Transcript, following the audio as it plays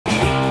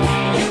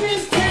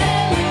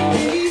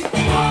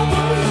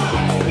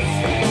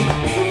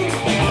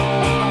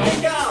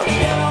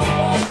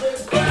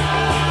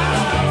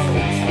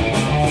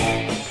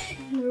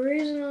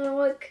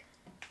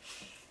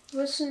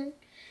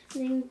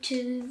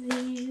into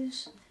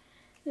these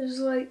is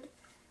like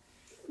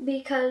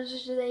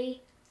because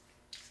they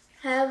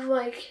have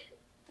like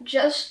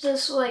just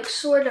this like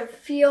sort of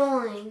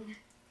feeling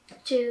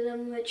to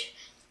them which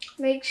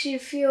makes you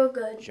feel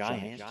good.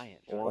 Giant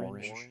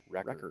orange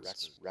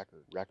records.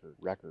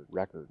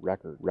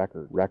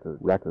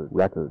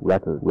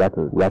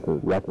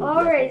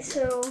 Alright,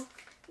 so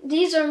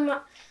these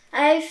are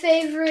my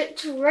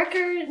favorite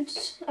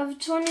records of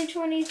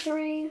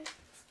 2023.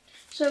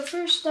 So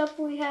first up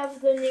we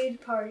have the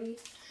Nude Party.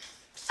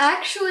 I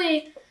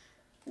actually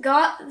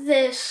got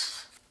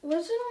this,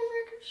 was it on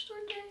Record Store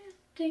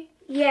Day?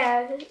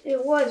 Yeah,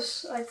 it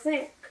was, I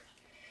think.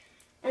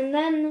 And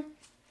then,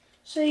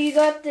 so you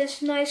got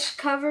this nice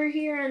cover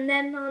here, and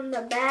then on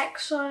the back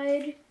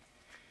side,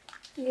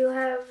 you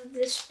have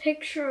this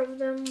picture of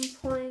them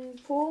playing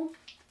pool.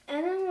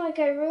 And then, like,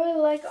 I really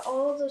like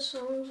all the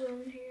songs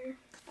on here.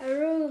 I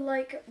really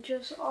like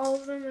just all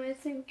of them. I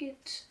think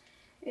it's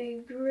a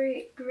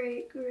great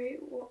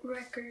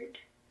record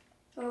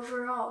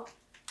overall.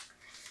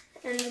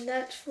 And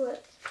that's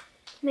what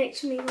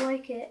makes me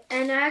like it.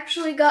 And I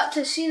actually got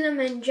to see them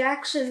in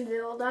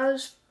Jacksonville. That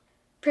was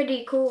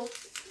pretty cool.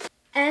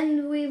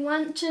 And we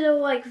went to the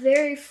like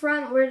very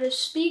front where the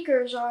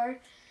speakers are,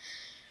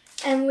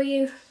 and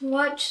we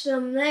watched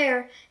them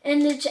there,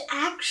 and it's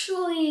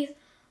actually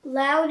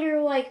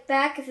louder like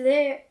back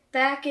there,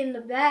 back in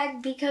the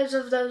back, because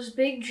of those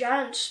big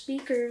giant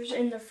speakers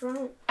in the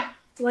front.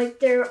 Like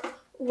they're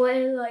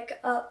way like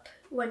up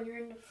when you're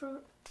in the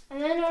front.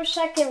 And then our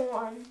second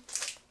one,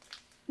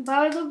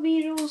 by the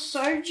Beatles,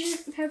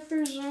 Sgt.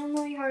 Pepper's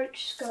Lonely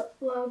Hearts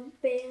Club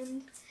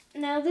Band.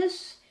 Now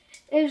this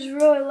is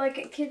really like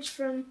a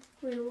kids-friendly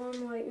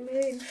one, like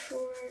made for,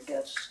 I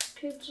guess,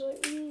 kids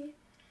like me.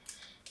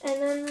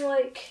 And then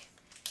like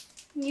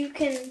you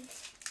can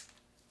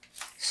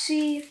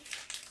see,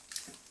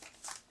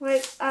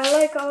 like I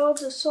like all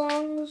the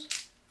songs,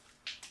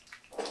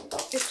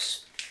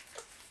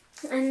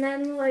 and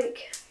then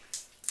like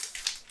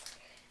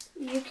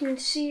you can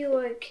see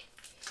like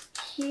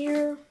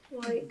here,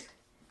 like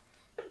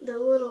the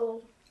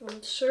little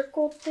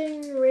circle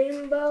thing,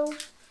 rainbow.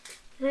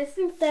 And I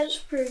think that's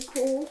pretty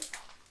cool.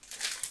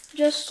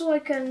 Just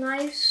like a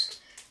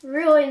nice,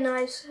 really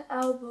nice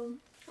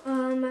album.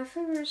 My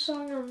favorite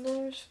song on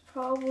there is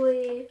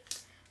probably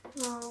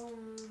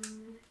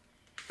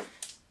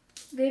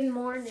Good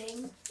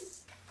Morning.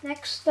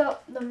 Next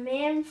up, The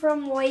Man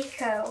from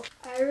Waco.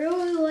 I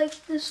really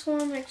like this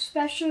one,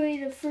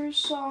 especially the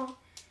first song,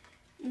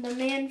 The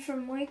Man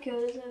from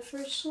Waco, the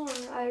first song.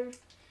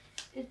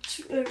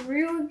 It's a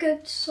real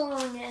good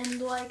song,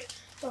 and like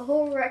the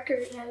whole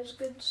record has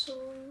good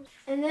songs.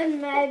 And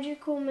then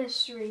Magical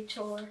Mystery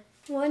Tour.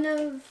 One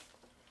of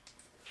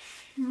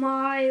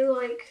my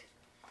like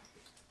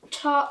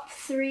top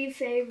 3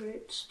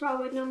 favorites,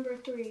 probably number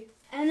 3.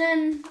 And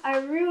then I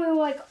really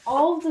like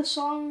all the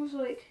songs,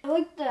 like I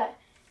like that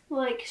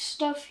like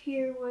stuff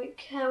here,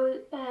 like how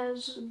it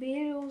has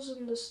Beatles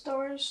and the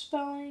stars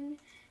spelling,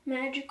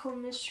 Magical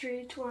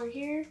Mystery Tour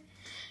here.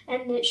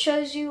 And it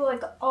shows you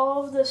like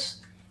all of the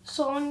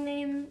song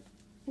names,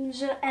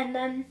 and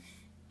then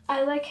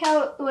I like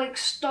how it like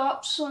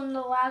stops on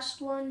the last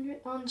one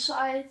on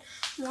side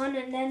 1,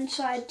 and then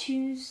side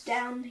 2's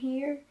down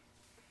here.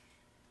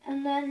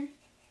 And then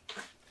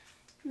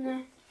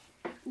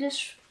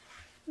this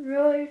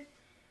really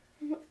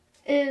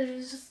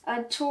is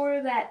a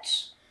tour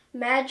that's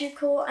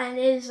magical and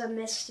is a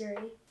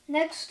mystery.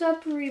 Next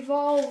up,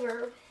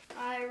 Revolver.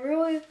 I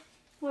really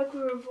like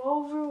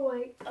Revolver,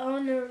 like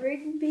Eleanor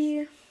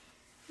Rigby,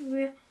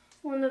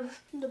 one of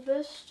the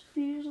best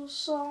Beatles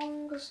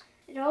songs.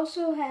 It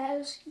also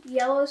has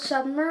Yellow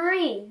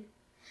Submarine,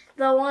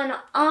 the one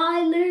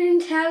I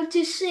learned how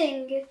to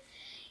sing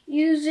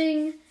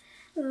using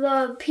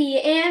the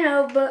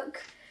piano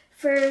book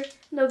for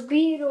the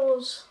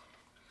Beatles'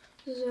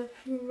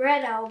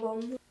 Red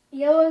album.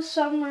 Yellow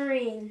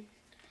Submarine.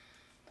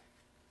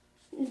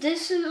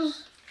 This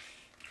is,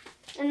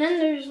 and then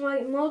there's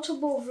like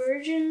multiple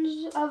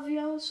versions of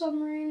Yellow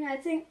Submarine. I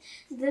think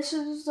this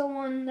is the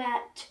one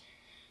that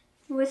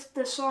with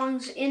the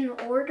songs in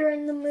order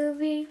in the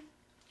movie.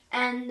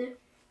 And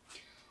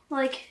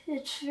like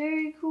it's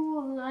very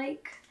cool,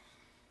 like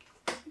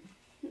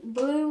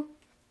blue,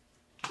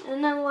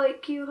 and then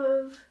like you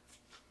have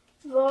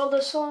all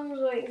the songs,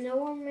 like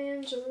Nowhere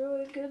Man's a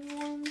really good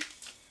one,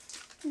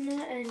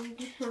 and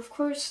of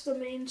course the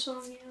main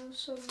song, Yellow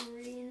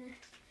Submarine,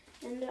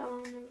 and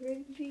Eleanor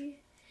Rigby.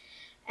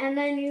 And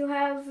then you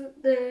have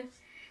the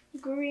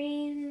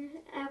Green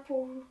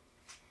Apple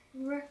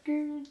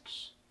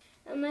records,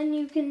 and then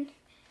you can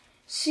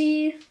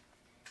see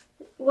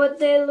what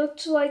they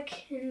looked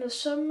like in the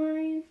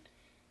submarine,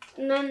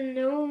 and then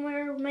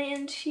Nowhere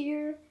Man's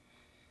here,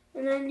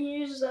 and then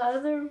here's the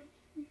other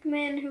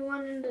man who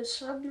went in the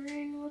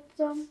submarine with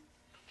them,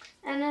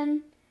 and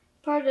then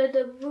part of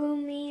the Blue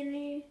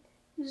Meanie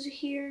is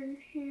here and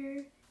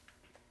here.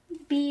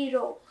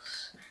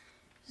 Beatles.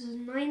 This is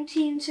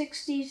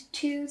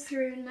 1962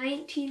 through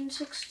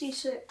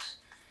 1966.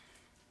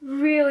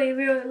 really,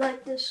 really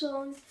like this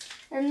song.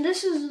 And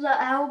this is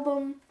the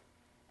album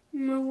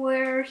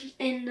where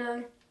in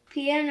the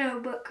piano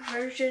book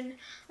version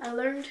I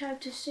learned how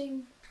to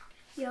sing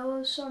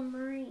Yellow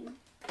Submarine.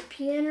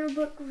 Piano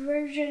book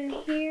version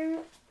here,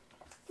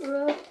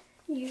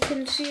 you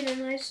can see the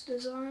nice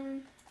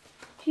design.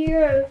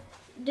 Here I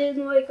did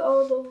like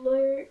all the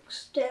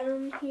lyrics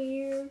down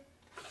here.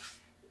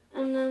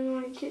 And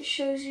then like it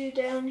shows you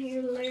down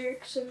here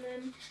lyrics, and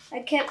then I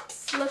kept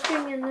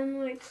flipping, and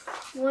then like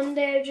one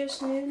day I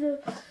just knew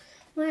the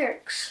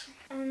lyrics.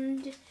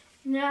 And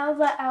now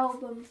the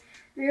album.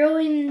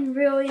 Really,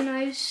 really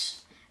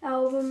nice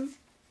album.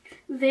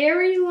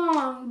 Very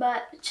long,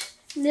 but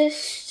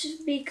this,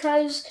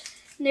 because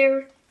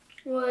there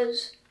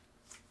was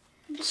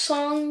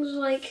songs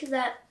like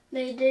that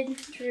they did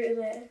through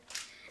there.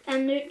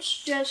 And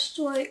it's just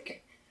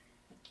like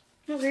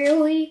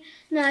really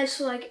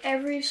nice, like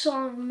every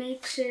song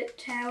makes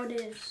it how it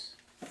is.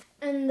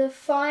 And the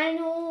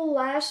final,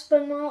 last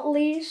but not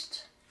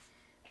least,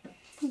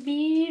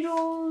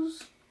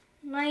 Beatles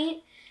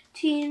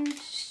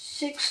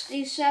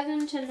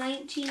 1967 to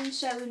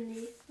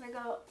 1970. I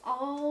got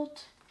all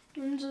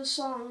tons of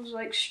songs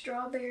like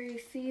Strawberry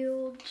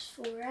Fields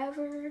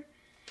Forever,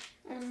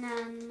 and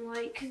then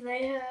like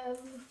they have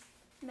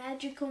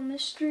Magical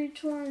Mystery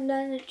Tour, and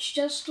then it's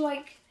just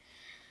like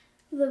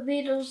the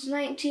Beatles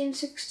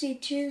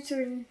 1962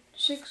 through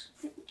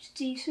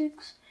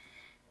 66,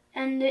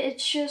 and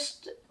it's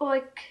just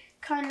like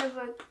kind of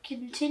a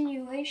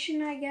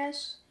continuation, I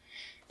guess,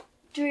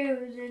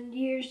 through the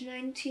years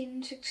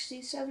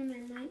 1967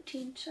 and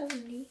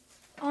 1970.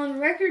 On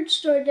Record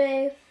Store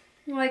Day,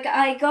 like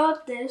I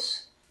got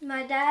this,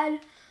 my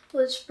dad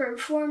was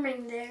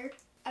performing there.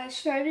 I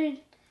started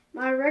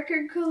my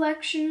record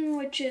collection,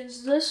 which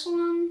is this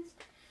one,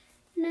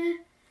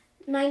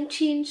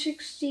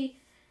 1960.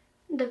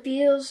 The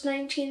Beatles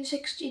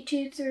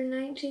 1962 through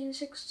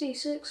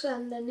 1966,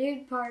 and the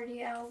Nude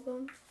Party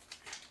album.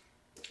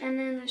 And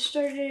then I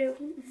started it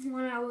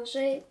when I was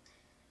 8,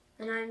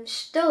 and I'm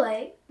still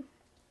 8.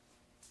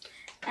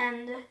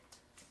 And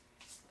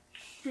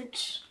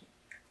it's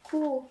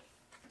cool.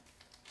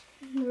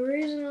 The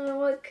reason I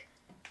like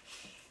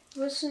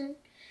listening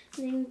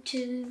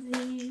to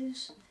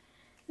these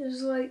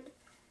is like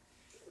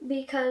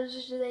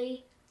because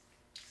they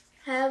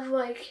have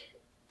like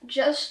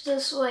just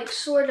this like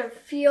sort of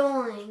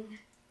feeling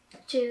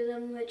to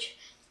them which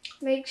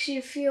makes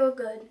you feel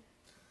good.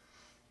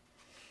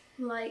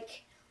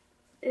 Like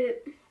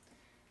it,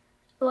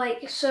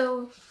 like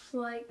so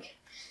like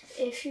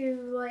if you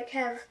like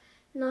have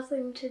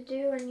nothing to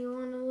do and you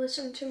want to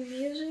listen to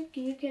music,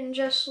 you can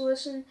just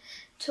listen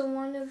to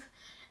one of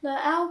the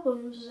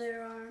albums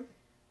there are.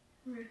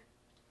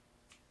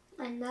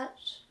 And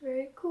that's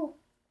very cool.